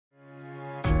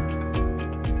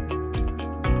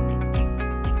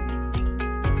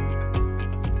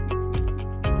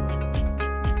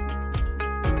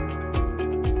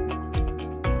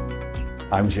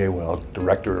I'm Jay Welk,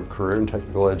 Director of Career and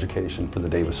Technical Education for the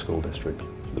Davis School District.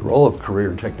 The role of career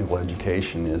and technical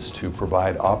education is to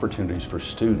provide opportunities for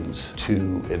students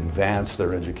to advance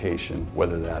their education,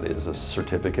 whether that is a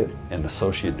certificate, an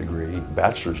associate degree,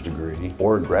 bachelor's degree,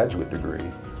 or a graduate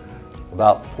degree.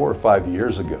 About 4 or 5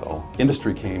 years ago,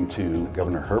 industry came to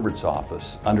Governor Herbert's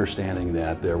office understanding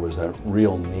that there was a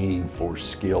real need for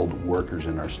skilled workers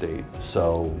in our state.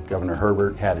 So Governor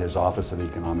Herbert had his Office of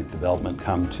Economic Development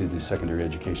come to the secondary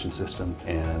education system,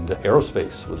 and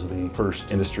aerospace was the first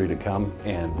industry to come,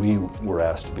 and we were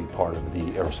asked to be part of the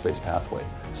aerospace pathway.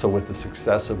 So with the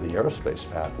success of the aerospace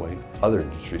pathway, other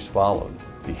industries followed.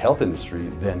 The health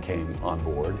industry then came on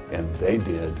board, and they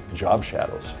did job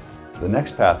shadows. The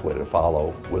next pathway to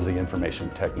follow was the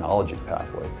information technology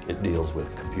pathway. It deals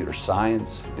with computer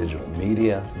science, digital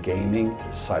media, gaming,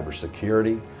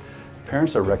 cybersecurity.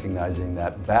 Parents are recognizing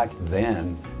that back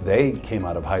then, they came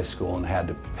out of high school and had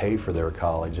to pay for their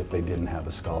college if they didn't have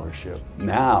a scholarship.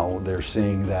 Now they're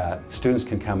seeing that students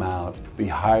can come out, be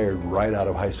hired right out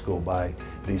of high school by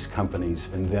these companies,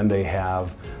 and then they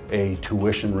have a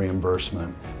tuition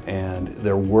reimbursement, and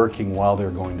they're working while they're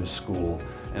going to school.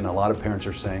 And a lot of parents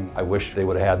are saying, I wish they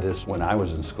would have had this when I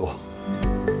was in school.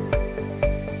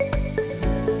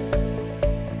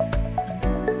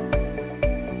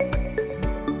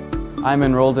 I'm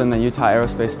enrolled in the Utah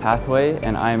Aerospace Pathway,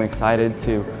 and I am excited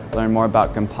to learn more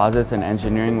about composites and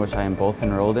engineering, which I am both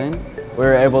enrolled in.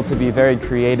 We're able to be very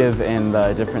creative in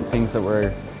the different things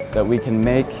that we can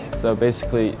make, so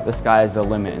basically the sky is the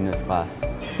limit in this class.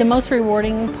 The most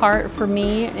rewarding part for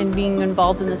me in being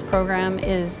involved in this program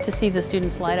is to see the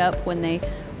students light up when they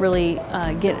really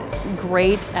get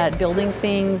great at building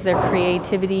things. Their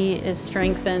creativity is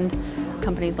strengthened.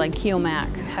 Companies like Keomac,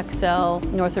 Hexcel,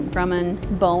 Northrop Grumman,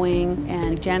 Boeing,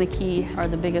 and Janicki are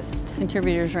the biggest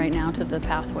contributors right now to the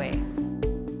pathway.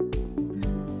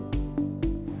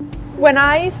 When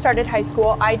I started high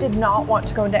school, I did not want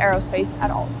to go into aerospace at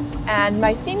all. And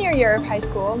my senior year of high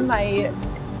school, my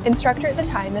instructor at the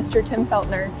time, Mr. Tim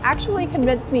Feltner, actually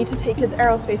convinced me to take his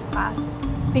aerospace class.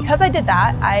 Because I did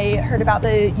that, I heard about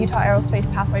the Utah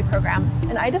Aerospace Pathway program,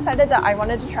 and I decided that I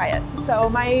wanted to try it.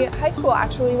 So my high school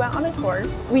actually went on a tour.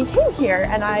 We came here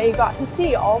and I got to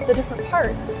see all the different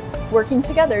parts working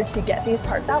together to get these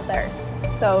parts out there.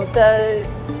 So the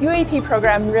UAP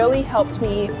program really helped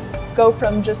me go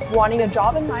from just wanting a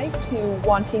job in life to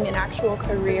wanting an actual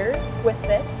career with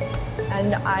this,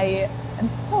 and I am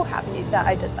so happy that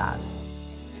I did that.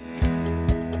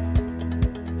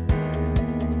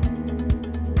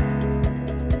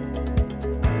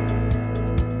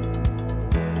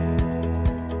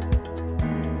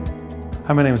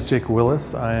 Hi, my name is Jake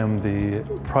Willis. I am the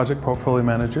Project Portfolio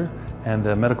Manager and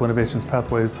the Medical Innovations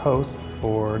Pathways host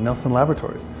for Nelson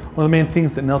Laboratories. One of the main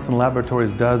things that Nelson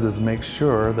Laboratories does is make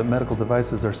sure that medical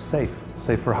devices are safe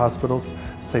for hospitals,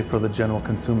 safe for the general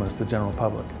consumers, the general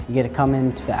public. You get to come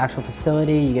into the actual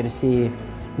facility, you get to see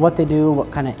what they do,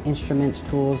 what kind of instruments,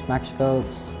 tools,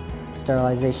 microscopes,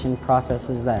 sterilization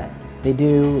processes that they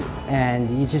do, and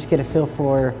you just get a feel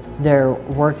for their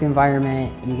work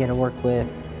environment. You get to work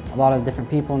with a lot of different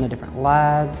people in the different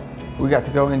labs. We got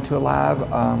to go into a lab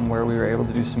where we were able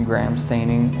to do some gram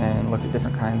staining and look at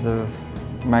different kinds of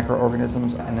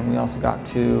microorganisms, and then we also got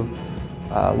to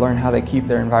learn how they keep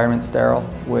their environment sterile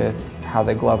with how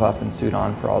they glove up and suit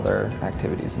on for all their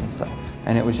activities and stuff.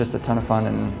 And it was just a ton of fun,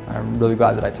 and I'm really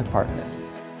glad that I took part in it.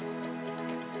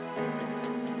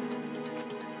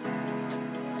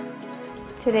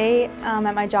 Today at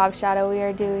my job shadow, we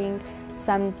are doing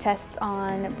some tests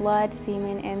on blood,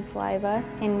 semen, and saliva,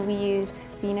 and we used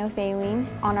phenolphthalein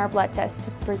on our blood test to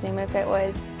presume if it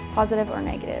was positive or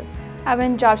negative. I've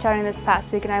been job shadowing this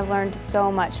past week, and I've learned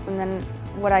so much from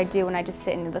what I do when I just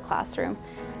sit into the classroom.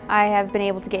 I have been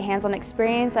able to get hands-on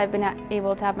experience, I've been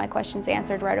able to have my questions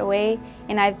answered right away,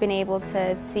 and I've been able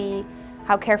to see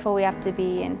how careful we have to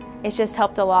be, and it's just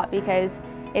helped a lot because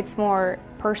it's more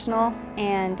personal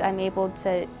and I'm able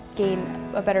to gain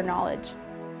a better knowledge.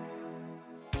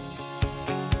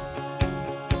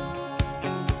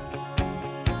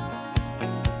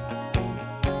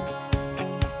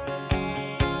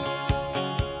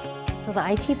 So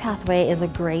the IT pathway is a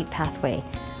great pathway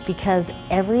because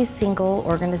every single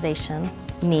organization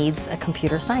needs a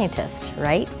computer scientist,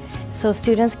 right? So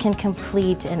students can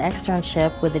complete an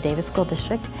externship with the Davis School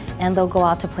District, and they'll go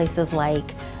out to places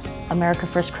like America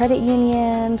First Credit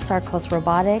Union, Sarcos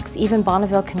Robotics, even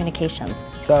Bonneville Communications.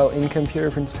 So in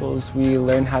computer principles, we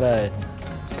learn how to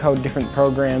code different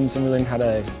programs, and we learn how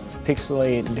to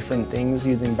pixelate different things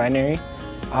using binary.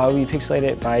 We pixelate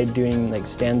it by doing like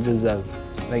stanzas of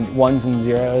like ones and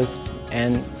zeros,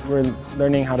 and we're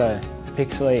learning how to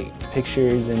pixelate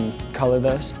pictures and color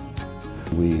those.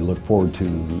 We look forward to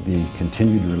the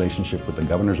continued relationship with the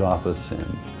Governor's Office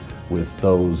and with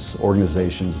those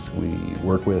organizations we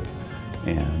work with,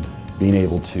 and being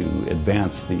able to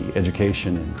advance the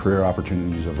education and career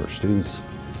opportunities of our students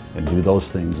and do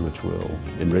those things which will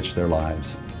enrich their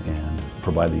lives and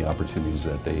provide the opportunities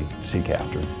that they seek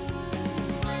after.